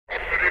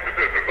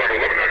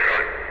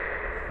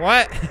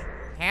What?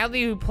 How do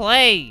you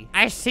play?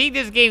 I see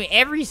this game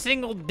every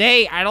single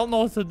day. I don't know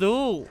what to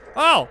do.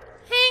 Oh.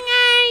 Hey,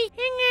 guys.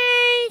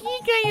 You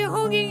guys are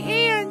holding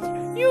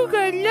hands. You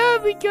guys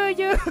love each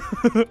other.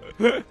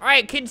 All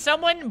right, can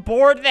someone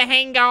board the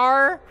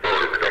hangar?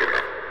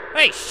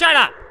 Hey, shut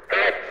up.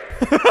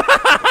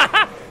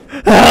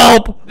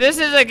 Help! This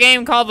is a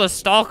game called the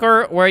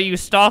Stalker, where you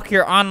stalk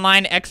your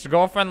online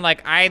ex-girlfriend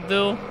like I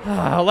do.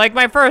 Like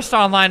my first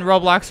online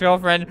Roblox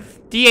girlfriend,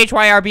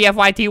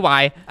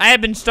 DHYRBFYTY. I have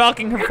been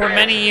stalking her for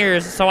many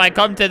years, so I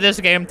come to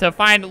this game to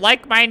find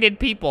like-minded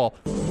people.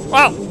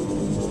 Oh!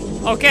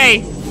 Okay,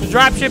 the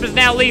dropship is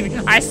now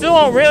leaving. I still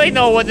don't really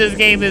know what this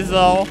game is,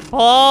 though.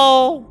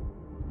 Hello?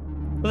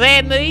 Is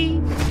that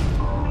me?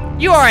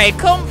 You are a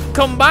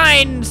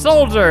combined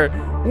soldier.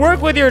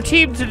 Work with your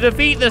team to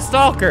defeat the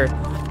Stalker.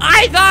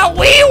 I thought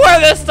we were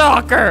the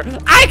Stalker.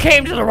 I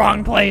came to the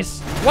wrong place.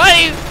 What?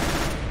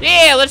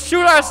 Yeah, let's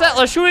shoot ourselves.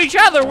 Let's shoot each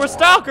other. We're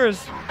stalkers.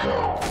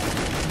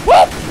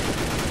 Whoop.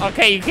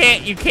 Okay, you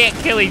can't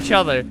kill each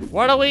other.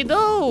 What do we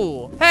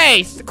do?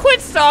 Hey,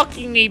 quit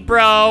stalking me,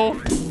 bro.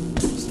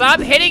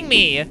 Stop hitting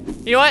me.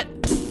 You know what?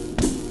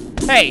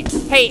 Hey,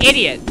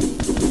 idiot.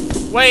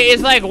 Wait,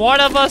 is like one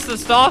of us the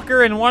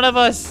Stalker and one of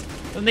us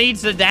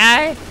needs to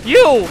die?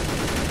 You.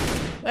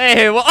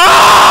 Hey, well,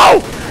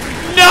 oh!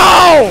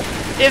 No!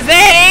 Is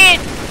that it?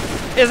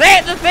 Is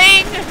that the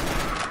thing?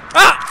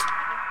 Ah!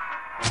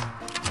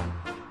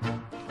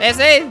 That's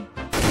it?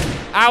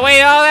 I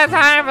waited all that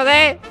time for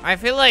that? I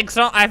feel like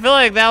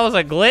that was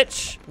a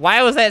glitch.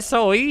 Why was that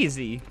so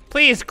easy?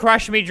 Please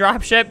crush me,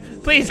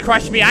 dropship. Please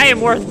crush me. I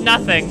am worth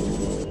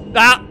nothing.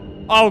 Ah!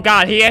 Oh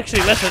God, he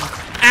actually listened.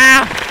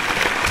 Ah!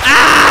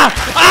 Ah!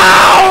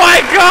 Oh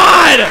my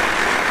God!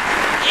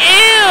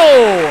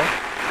 Ew!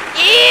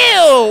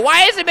 Ew!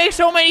 Why does it make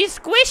so many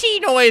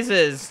squishy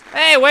noises?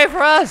 Hey, wait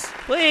for us,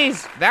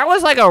 please. That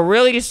was like a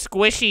really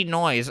squishy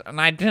noise, and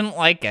I didn't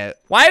like it.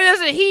 Why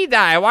doesn't he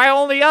die? Why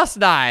only us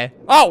die?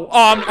 Oh,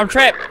 I'm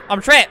trapped.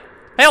 I'm trapped.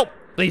 Help,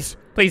 please.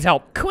 Please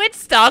help. Quit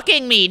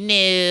stalking me,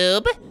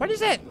 noob. What is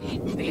that?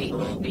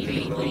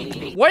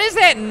 What is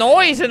that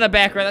noise in the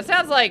background? That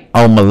sounds like...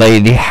 Oh,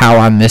 milady, how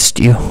I missed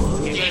you.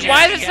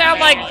 Why does it sound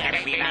like...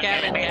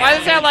 Why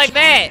does it sound like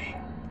that?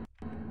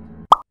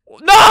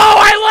 No,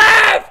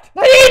 I left!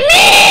 I didn't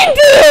mean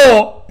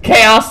to!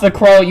 Chaos the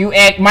Crow,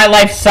 my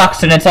life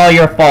sucks and it's all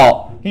your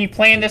fault. He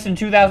planned this in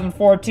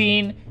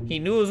 2014. He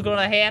knew it was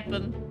gonna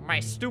happen. My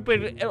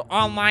stupid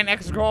online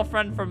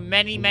ex-girlfriend from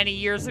many, many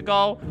years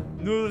ago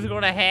knew it was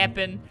gonna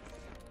happen.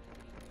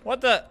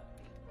 What the?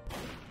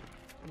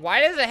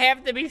 Why does it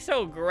have to be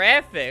so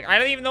graphic? I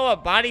don't even know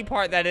what body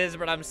part that is,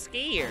 but I'm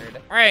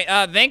scared. All right,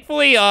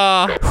 thankfully,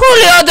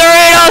 Julio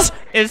Doritos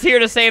is here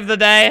to save the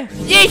day.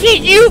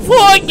 You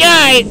poor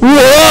guy.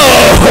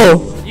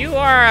 Whoa! You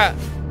are,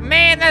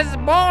 man, that's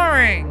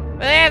boring.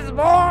 That's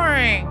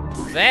boring.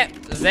 Zap,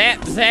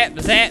 zap, zap,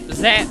 zap,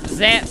 zap,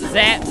 zap,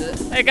 zap.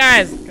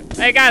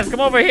 Hey guys, come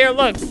over here,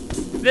 look.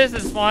 This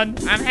is fun.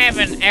 I'm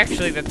having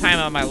actually the time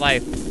of my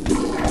life.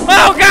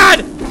 Oh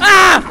God!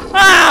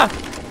 Ah!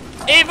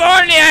 If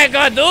only I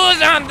could do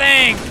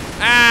something!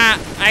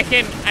 I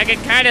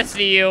can kind of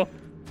see you.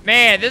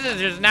 Man, this is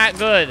just not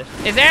good.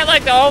 Is that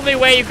like the only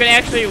way you can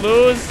actually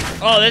lose?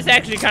 Oh, this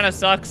actually kind of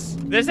sucks.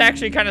 This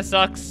actually kind of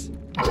sucks.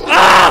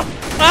 Ah!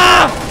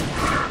 Ah!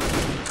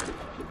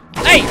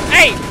 Hey,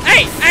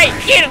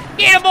 get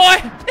him, boy!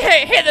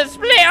 Hey, hit the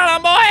split on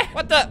him, boy!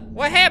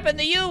 What happened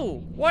to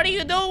you? What are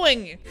you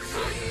doing?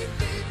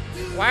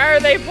 Why are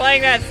they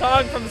playing that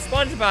song from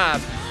SpongeBob?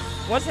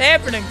 What's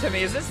happening to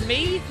me? Is this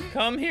me?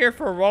 Come here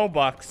for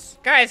Robux.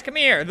 Guys, come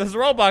here. There's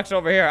Robux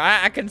over here.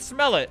 I can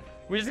smell it.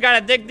 We just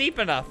gotta dig deep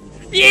enough.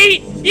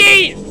 Yeet!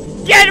 Yeet!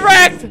 Get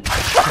wrecked!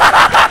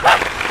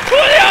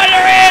 Julio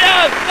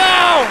Doritos!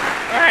 No!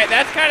 Alright,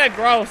 that's kind of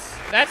gross.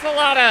 That's a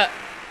lot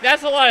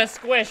of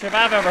squish if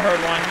I've ever heard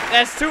one.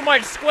 That's too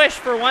much squish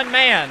for one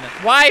man.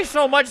 Why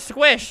so much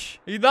squish?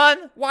 You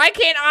done? Why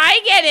can't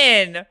I get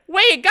in?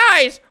 Wait,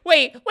 guys.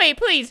 Wait,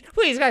 please,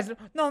 guys.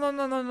 No.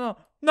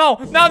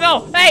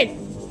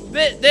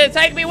 Hey,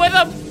 take me with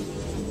him.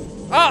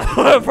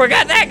 Oh,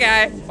 forgot that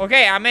guy.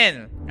 Okay, I'm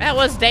in. That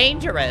was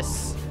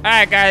dangerous. All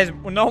right, guys,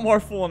 no more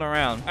fooling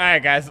around. All right,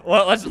 guys,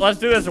 let's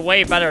do this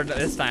way better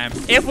this time.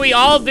 If we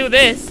all do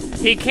this,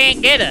 he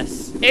can't get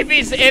us. If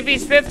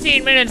he's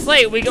 15 minutes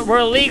late,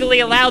 we're legally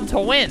allowed to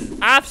win.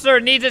 Officer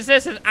needs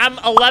assistance. I'm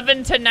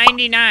 11 to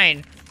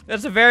 99.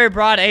 That's a very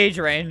broad age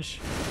range.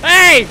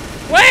 Hey,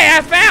 wait,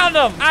 I found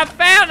him.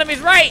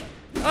 He's right.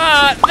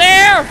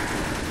 There.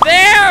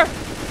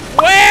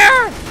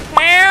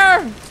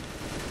 Where?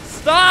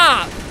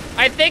 Stop.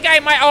 I think I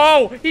might.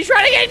 Oh, he's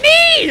trying to get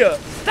me.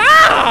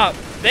 Stop.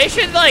 They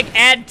should like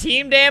add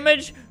team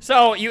damage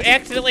so you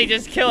accidentally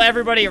just kill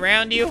everybody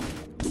around you.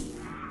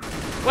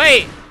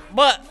 Wait,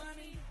 but.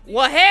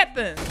 What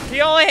happened? We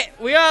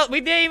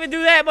didn't even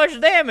do that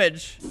much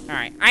damage. All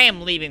right, I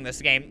am leaving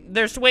this game.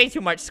 There's way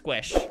too much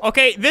squish.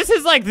 Okay, this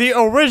is like the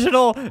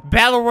original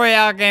Battle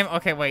Royale game.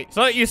 Okay, wait.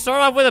 So you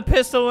start off with a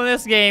pistol in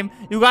this game.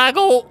 You gotta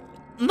go.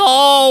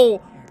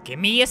 No. Give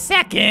me a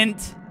second.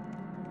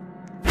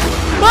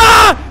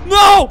 Ah!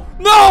 No!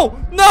 No!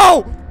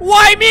 No!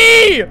 Why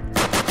me?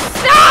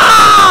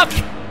 Stop!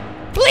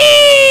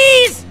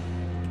 Please!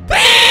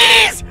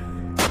 Please!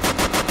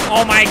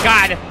 Oh my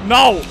god.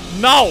 No!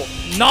 No!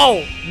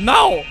 No!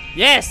 No!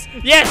 Yes!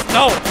 Yes!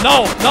 No!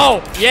 No!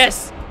 No!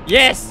 Yes!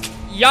 Yes!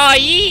 Yeah,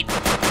 eat!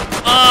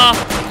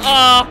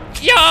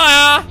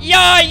 Yeah!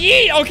 Yeah,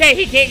 yeet! Okay,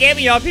 he can't get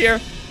me up here.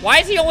 Why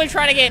is he only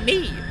trying to get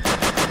me?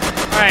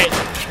 Alright,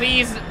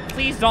 please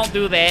don't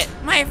do that.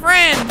 My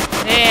friend!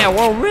 Yeah,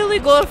 we're really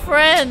good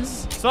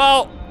friends.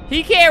 So,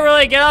 he can't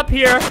really get up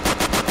here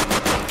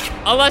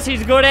unless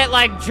he's good at,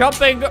 like,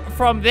 jumping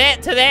from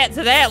that to that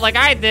to that like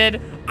I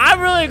did. I'm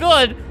really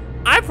good.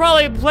 I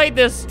probably played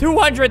this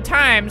 200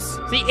 times.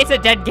 See, it's a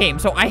dead game,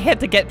 so I had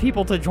to get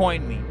people to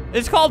join me.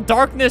 It's called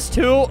Darkness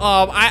 2.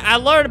 I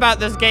learned about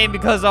this game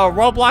because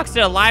Roblox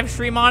did a live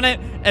stream on it,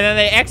 and then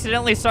they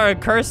accidentally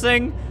started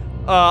cursing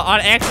on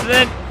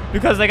accident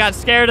because they got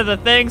scared of the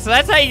thing. So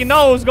that's how you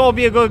know it's gonna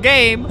be a good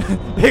game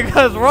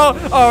because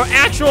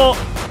actual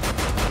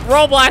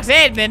Roblox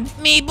admin,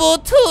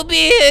 Meeple too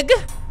big.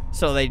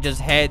 So they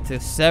just had to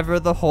sever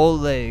the whole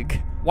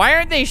leg. Why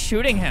aren't they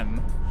shooting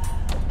him?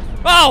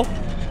 Oh,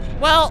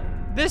 well,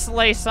 this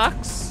lay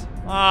sucks.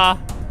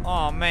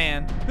 Oh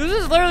man, this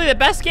is literally the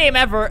best game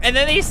ever, and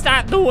then they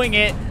stopped doing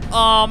it.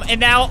 And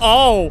now,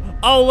 oh,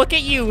 look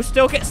at you,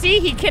 still see,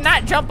 he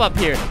cannot jump up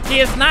here.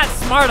 He is not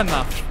smart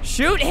enough.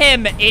 Shoot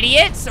him,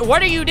 idiots.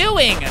 What are you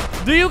doing?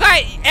 Do you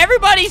guys,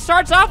 everybody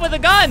starts off with a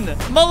gun.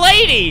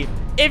 Milady,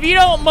 if you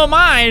don't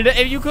mind,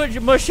 if you could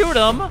shoot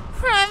him.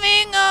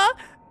 Flamingo.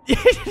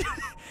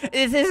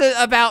 This isn't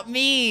about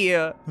me.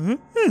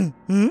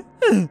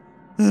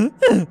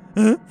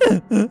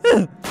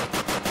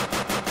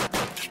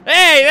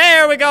 Hey,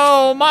 there we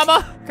go,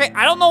 mama. Okay,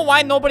 I don't know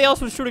why nobody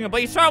else was shooting him,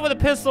 but you start with a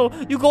pistol,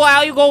 you go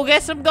out, you go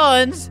get some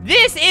guns.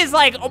 This is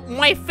like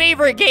my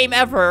favorite game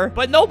ever,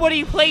 but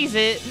nobody plays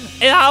it,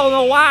 and I don't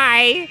know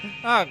why.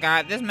 Oh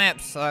god, this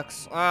map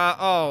sucks.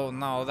 Oh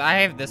no, I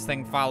have this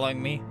thing following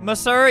me.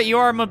 Monsieur, you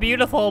are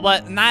beautiful,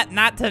 but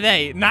not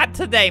today. Not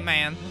today,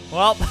 man.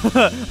 Well,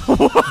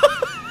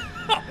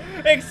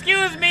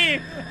 excuse me,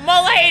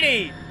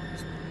 milady.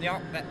 Yo,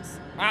 that's...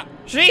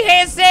 she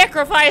has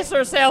sacrificed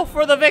herself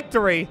for the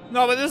victory.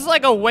 No, but this is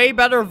like a way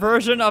better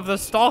version of the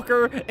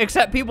Stalker,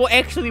 except people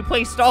actually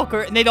play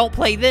Stalker and they don't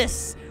play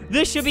this.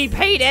 This should be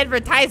paid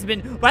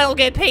advertisement, but I don't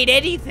get paid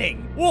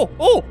anything. Whoa,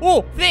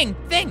 thing.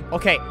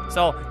 Okay,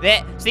 so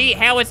that, see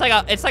how it's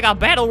like a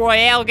battle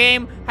royale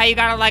game? How you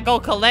gotta like go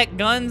collect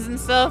guns and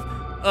stuff?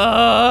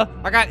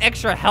 I got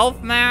extra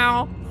health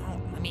now.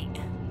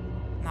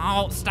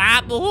 Oh,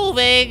 stop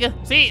moving.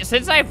 See,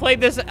 since I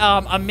played this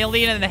 1.5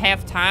 million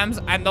times,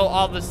 I know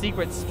all the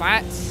secret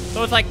spots.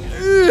 So it's like,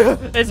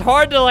 it's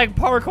hard to like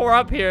parkour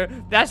up here.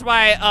 That's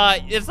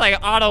why it's like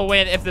auto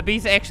win if the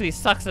beast actually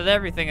sucks at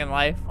everything in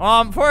life.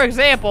 For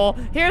example,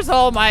 here's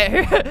all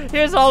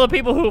the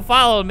people who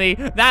followed me.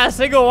 Not a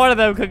single one of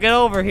them could get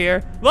over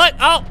here. Look,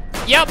 oh,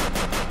 yep.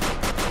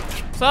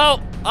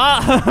 So,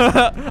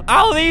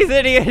 all these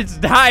idiots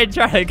died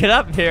trying to get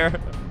up here.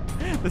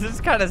 This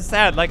is kind of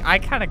sad. Like, I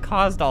kind of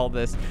caused all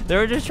this. They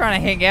were just trying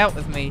to hang out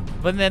with me,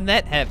 but then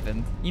that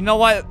happened. You know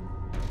what?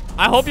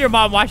 I hope your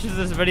mom watches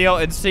this video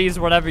and sees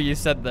whatever you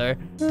said there.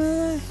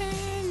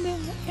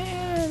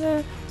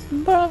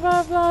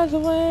 Butterflies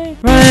away.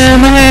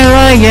 Running my hair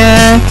like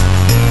yeah,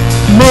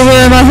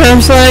 moving my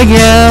hips like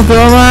yeah,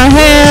 throw my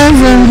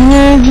hands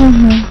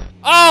and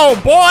oh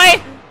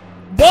boy!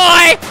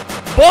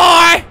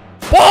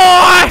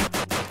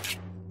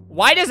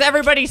 Why does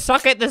everybody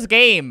suck at this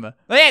game?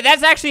 Yeah,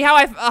 that's actually how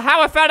I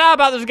found out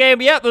about this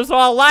game. Yep, it was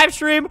on a live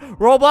stream.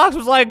 Roblox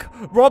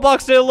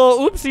did a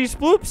little oopsie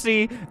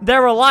sploopsie. They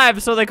were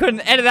live, so they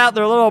couldn't edit out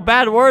their little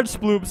bad word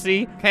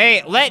sploopsie.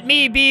 Okay, let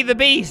me be the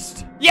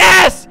beast.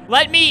 Yes!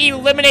 Let me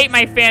eliminate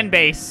my fan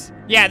base.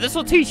 Yeah, this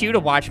will teach you to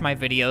watch my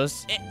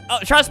videos.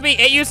 Trust me,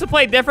 it used to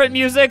play different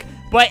music,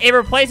 but it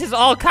replaces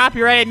all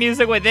copyrighted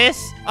music with this.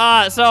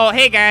 So,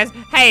 hey guys.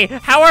 Hey,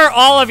 how are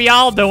all of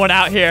y'all doing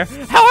out here?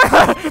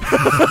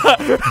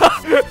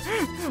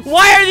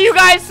 Why are you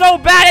guys so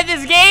bad at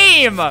this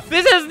game?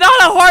 This is not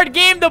a hard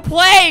game to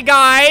play,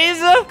 guys.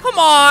 Come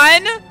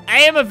on. I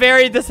am a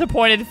very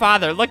disappointed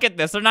father. Look at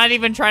this. They're not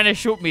even trying to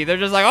shoot me. They're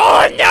just like,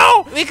 oh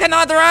no, we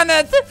cannot run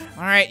it.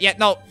 All right, yeah,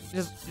 no,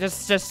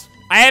 just.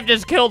 I have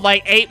just killed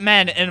like 8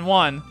 men in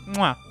one.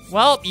 Mwah.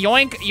 Well,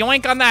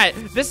 yoink on that.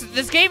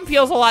 This game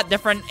feels a lot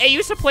different. It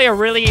used to play a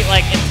really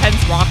like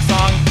intense rock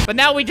song, but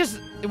now we just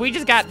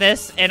got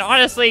this. And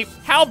honestly,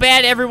 how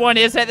bad everyone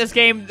is at this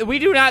game, we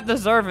do not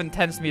deserve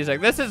intense music.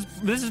 This is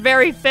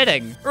very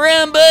fitting.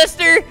 Run,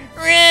 Buster,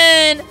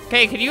 run.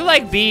 Okay, can you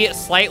like be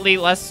slightly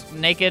less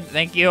naked?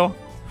 Thank you.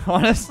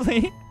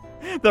 Honestly.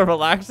 The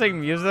relaxing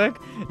music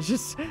is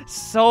just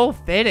so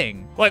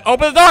fitting. Like,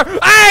 open the door.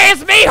 Hey,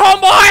 it's me,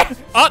 homeboy.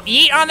 Oh,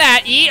 eat on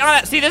that.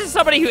 See, this is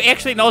somebody who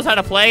actually knows how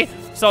to play.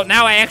 So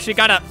now I actually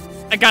gotta,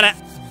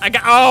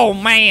 oh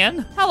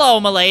man.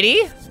 Hello,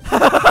 milady.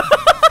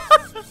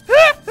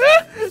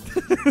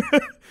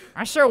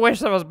 I sure wish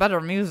there was better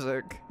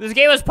music. This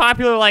game was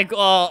popular like,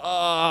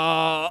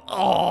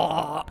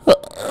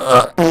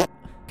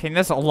 Can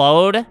this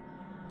load?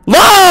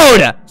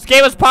 Load! This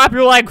game was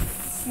popular like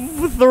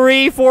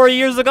 3-4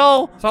 years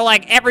ago. So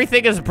like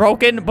everything is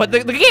broken, but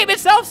the game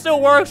itself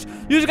still works.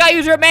 You just gotta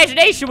use your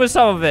imagination with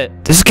some of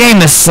it. This game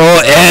is so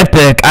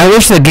epic. I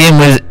wish the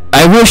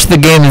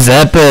game is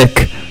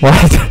epic.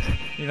 What?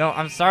 You know,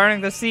 I'm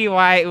starting to see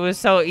why it was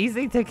so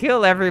easy to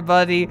kill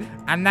everybody.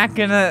 I'm not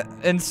gonna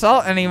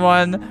insult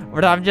anyone,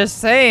 but I'm just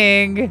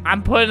saying,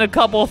 I'm putting a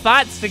couple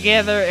thoughts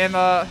together and,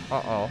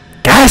 uh-oh.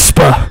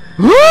 Gasper!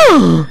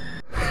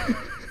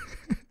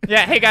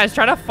 Yeah, hey guys,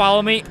 try to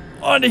follow me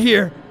onto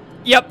here.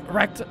 Yep,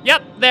 wrecked.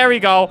 Yep, there we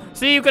go.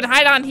 So you can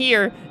hide on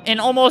here,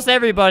 and almost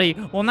everybody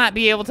will not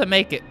be able to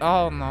make it.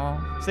 Oh, no.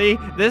 See,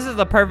 this is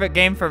the perfect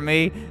game for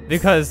me,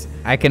 because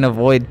I can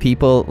avoid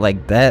people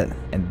like that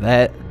and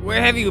that. Where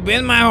have you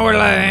been, my whole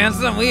life,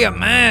 handsome? We a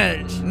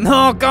match.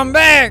 No, come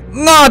back.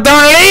 No,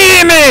 don't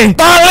leave me!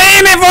 Don't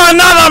leave me for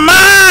another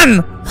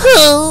man!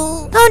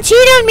 Don't cheat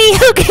on me,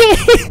 okay?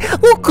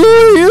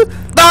 Okay.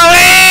 Don't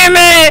leave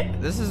me!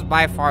 This is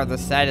by far the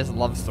saddest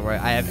love story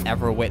I have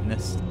ever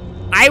witnessed.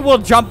 I will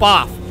jump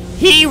off.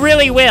 He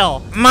really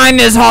will. Mine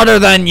is harder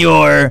than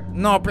your.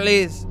 No,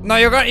 please. No,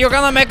 you're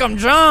gonna make him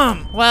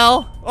jump.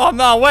 Well, oh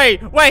no,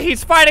 wait,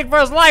 he's fighting for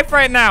his life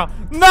right now.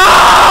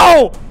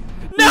 No!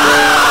 No!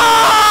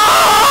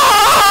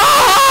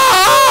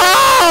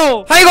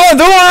 How you gonna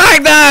do it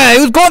like that?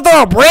 He was going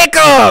through a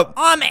breakup.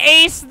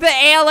 Ace the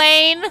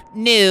alien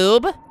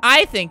noob.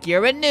 I think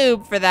you're a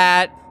noob for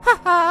that.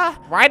 Haha.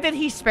 Why did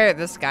he spare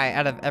this guy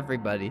out of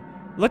everybody?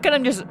 Look at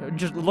him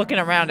just looking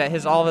around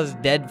at all of his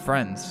dead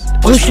friends.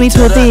 Push me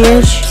to the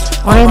edge.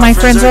 All my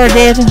friends are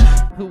dead.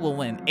 Who will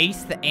win,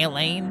 Ace the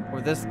alien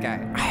or this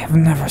guy? I have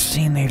never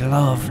seen a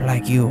love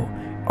like you.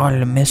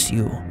 I'll miss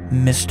you,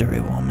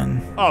 mystery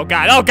woman. Oh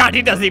god,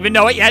 he doesn't even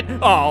know it yet.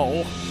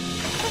 Oh.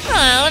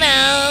 Oh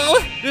no.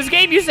 This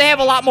game used to have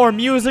a lot more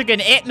music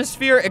and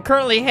atmosphere. It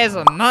currently has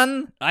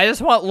none. I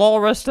just want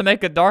Lolrus to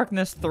make a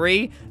Darkness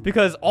 3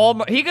 because all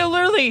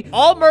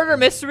murder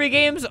mystery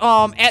games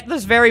at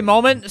this very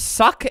moment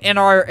suck and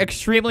are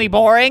extremely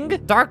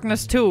boring.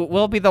 Darkness 2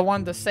 will be the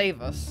one to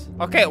save us.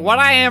 Okay, what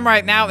I am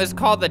right now is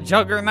called the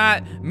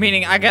Juggernaut,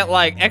 meaning I get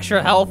like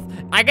extra health.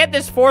 I get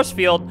this force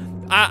field.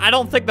 I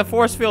don't think the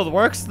force field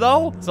works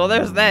though, so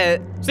there's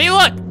that. See,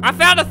 look, I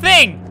found a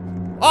thing.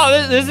 Oh,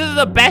 this is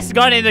the best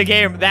gun in the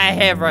game that I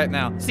have right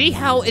now. See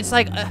how it's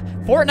like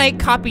Fortnite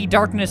copy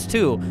Darkness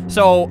 2.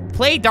 So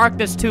play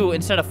Darkness 2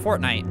 instead of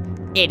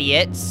Fortnite.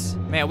 Idiots.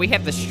 Man, we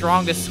have the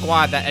strongest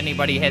squad that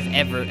anybody has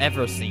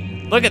ever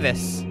seen. Look at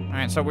this. All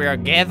right, so we are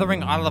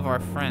gathering all of our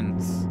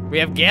friends. We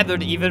have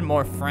gathered even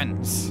more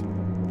friends.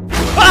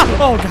 Ah!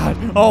 Oh god.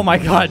 Oh my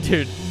god,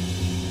 dude.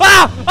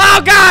 Ah!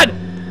 Oh god!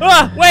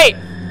 Ah, wait.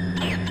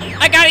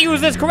 I gotta use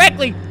this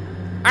correctly.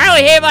 I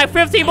only have like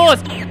 15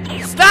 bullets.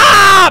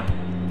 Stop!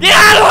 Get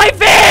out of my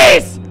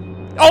face!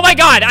 Oh my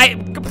god,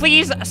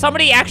 please,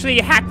 somebody actually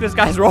hack this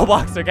guy's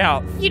Roblox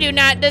account. You do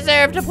not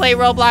deserve to play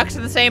Roblox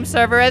in the same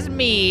server as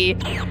me.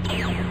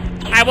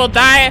 I will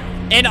die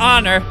in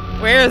honor.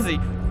 Where is he?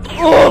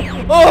 Oh!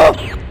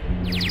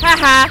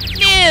 Haha,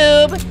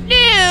 noob!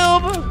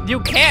 You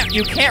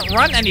can't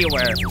run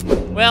anywhere.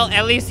 Well,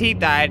 at least he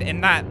died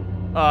and not,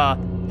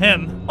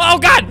 him. Oh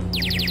god!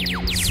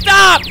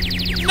 Stop!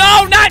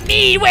 No, not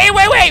me! Wait,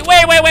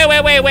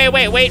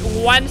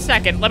 1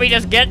 second. Let me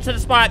just get to the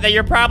spot that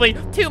you're probably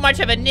too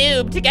much of a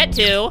noob to get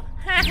to.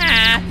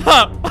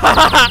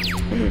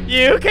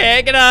 You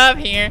can't get up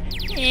here.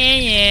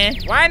 Yeah.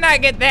 Why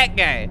not get that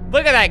guy?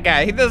 Look at that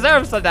guy. He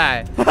deserves to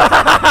die.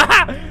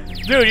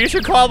 Dude, you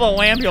should call the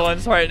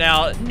ambulance right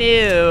now.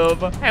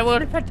 Noob.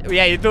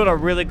 Yeah, you're doing a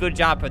really good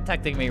job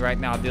protecting me right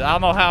now, dude. I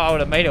don't know how I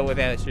would have made it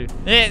without you.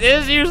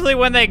 This is usually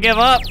when they give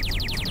up.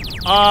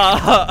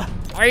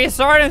 Are you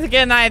starting to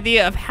get an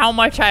idea of how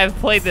much I have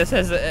played this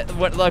as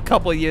a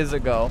couple years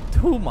ago?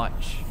 Too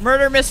much.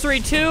 Murder Mystery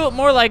 2?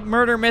 More like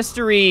Murder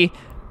Mystery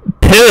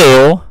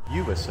 2.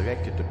 You were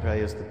selected to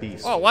play as the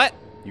beast. Oh, what?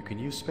 You can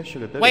use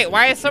special abilities. Wait,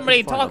 why is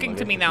somebody talking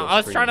to me now? I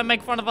was trying to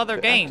make fun of other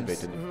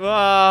games.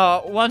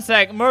 1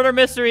 sec. Murder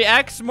Mystery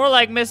X? More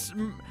like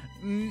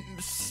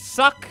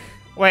Suck?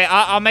 Wait,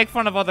 I'll make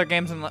fun of other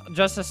games in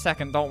just a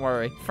second. Don't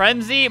worry.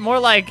 Frenzy? More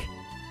like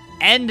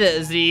End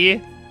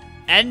Z.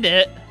 End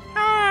it.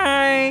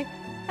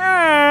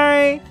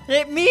 Hi,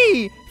 it's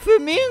me,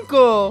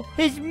 Flamingo,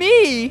 it's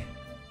me.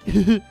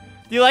 Do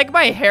you like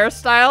my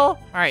hairstyle? All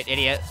right,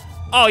 idiot.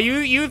 Oh,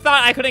 you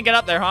thought I couldn't get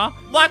up there, huh?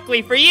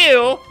 Luckily for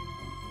you,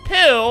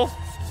 Pooh. Ha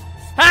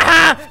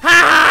ha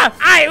ha!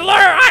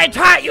 I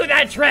taught you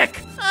that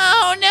trick.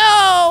 Oh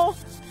no.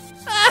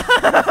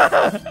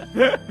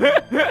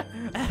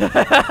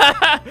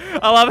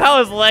 I love how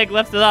his leg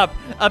lifted up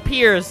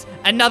appears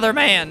another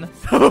man.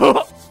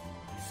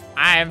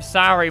 I am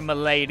sorry,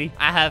 milady.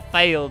 I have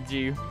failed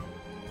you.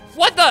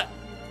 What the?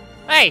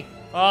 Hey,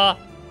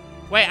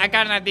 wait, I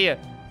got an idea.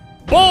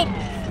 Boom!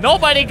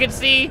 Nobody can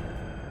see.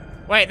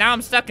 Wait, now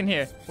I'm stuck in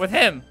here with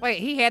him. Wait,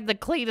 he had the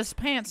Cletus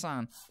pants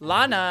on.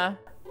 Lana.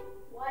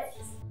 What?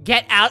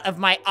 Get out of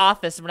my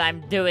office when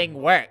I'm doing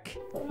work.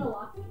 I'm gonna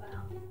lock you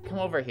out. Come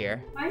over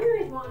here. Why do you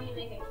always want me to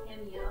make a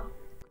cameo?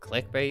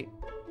 Clickbait?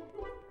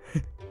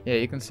 Yeah,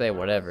 you can say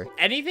whatever.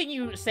 Anything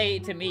you say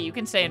to me, you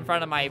can say in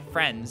front of my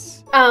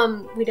friends.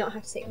 We don't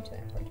have to take him to the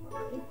airport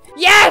tomorrow morning.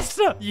 Yes!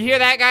 You hear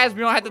that, guys?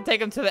 We don't have to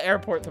take them to the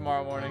airport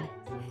tomorrow morning.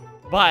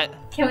 But...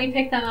 Can we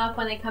pick them up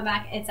when they come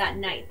back? It's at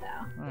night,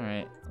 though.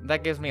 Alright.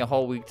 That gives me a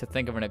whole week to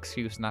think of an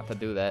excuse not to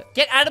do that.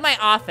 Get out of my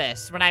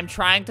office when I'm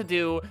trying to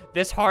do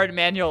this hard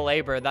manual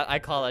labor that I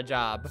call a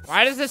job.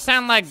 Why does this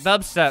sound like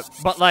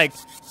dubstep, but like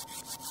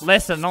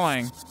less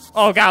annoying?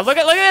 Oh god, look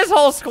at this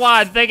whole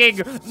squad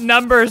thinking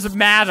numbers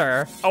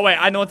matter. Oh wait,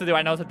 I know what to do.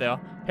 I know what to do.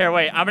 Here,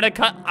 wait. I'm gonna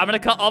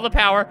cut all the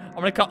power. I'm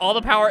gonna cut all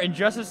the power in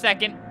just a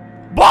second.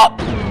 Bump!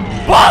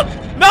 Bump!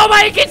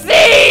 Nobody can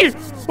see!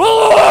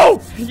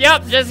 Woo!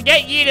 Yep, just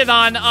get yeeted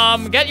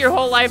on. Get your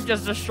whole life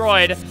just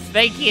destroyed.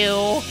 Thank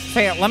you.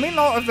 Hey, let me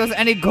know if there's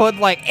any good,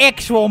 like,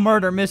 actual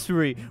murder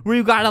mystery where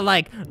you gotta,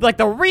 like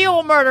the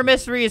real murder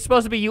mystery is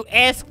supposed to be you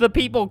ask the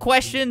people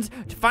questions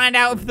to find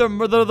out if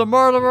they're the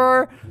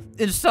murderer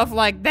and stuff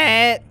like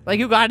that. Like,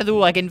 you gotta do,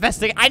 like,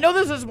 investigate. I know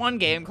there's this one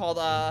game called,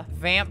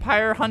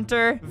 Vampire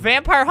Hunter.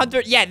 Vampire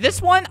Hunter. Yeah,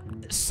 this one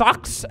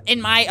sucks,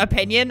 in my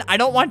opinion. I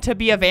don't want to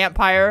be a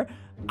vampire.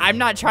 I'm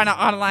not trying to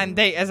online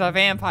date as a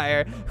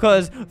vampire,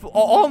 because the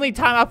only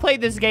time I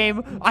played this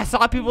game, I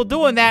saw people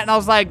doing that, and I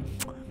was like,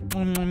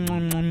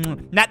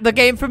 not the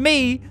game for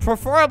me.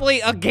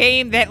 Preferably a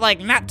game that, like,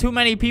 not too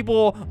many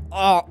people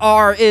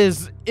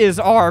is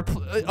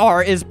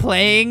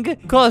playing,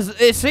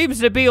 because it seems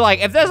to be like,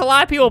 if there's a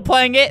lot of people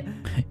playing it,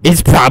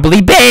 it's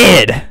probably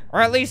bad. Or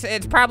at least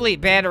it's probably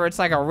bad, or it's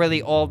like a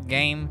really old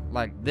game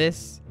like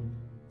this.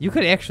 You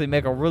could actually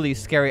make a really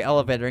scary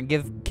elevator and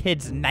give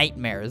kids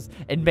nightmares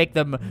and make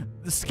them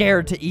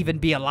scared to even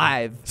be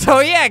alive.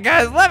 So yeah,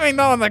 guys, let me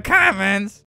know in the comments.